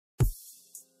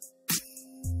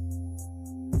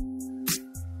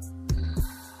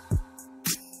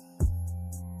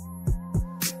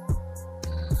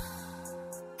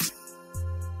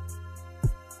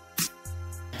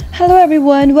Hello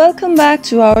everyone, welcome back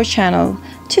to our channel.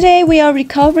 Today we are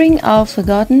recovering our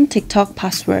forgotten TikTok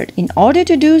password. In order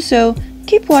to do so,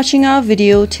 keep watching our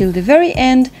video till the very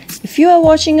end. If you are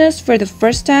watching us for the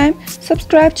first time,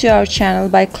 subscribe to our channel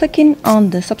by clicking on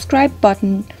the subscribe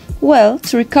button. Well,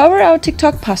 to recover our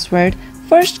TikTok password,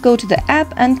 first go to the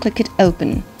app and click it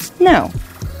open. Now,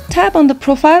 tap on the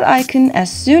profile icon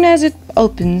as soon as it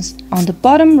opens on the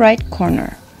bottom right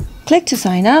corner. Click to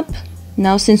sign up.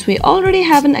 Now since we already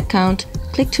have an account,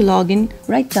 click to login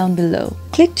right down below.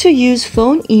 Click to use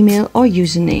phone, email or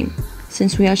username.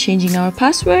 Since we are changing our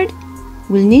password,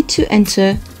 we'll need to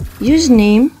enter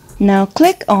username. Now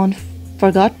click on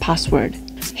forgot password.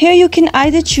 Here you can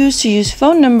either choose to use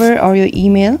phone number or your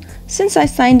email. Since I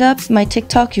signed up my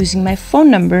TikTok using my phone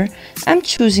number, I'm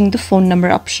choosing the phone number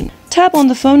option. Tap on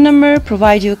the phone number,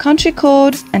 provide your country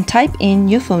code and type in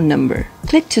your phone number.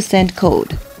 Click to send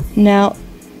code. Now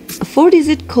a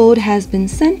 4-digit code has been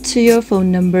sent to your phone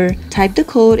number. Type the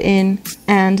code in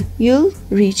and you'll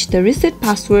reach the reset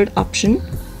password option.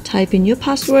 Type in your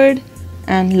password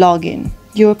and log in.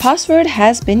 Your password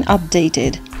has been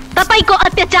updated.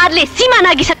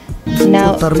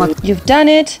 Now you've done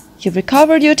it. You've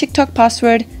recovered your TikTok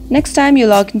password. Next time you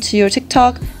log into your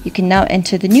TikTok, you can now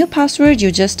enter the new password you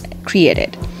just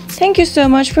created. Thank you so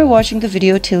much for watching the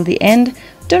video till the end.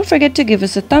 Don't forget to give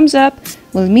us a thumbs up.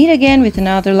 We'll meet again with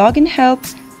another login help.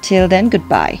 Till then,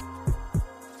 goodbye.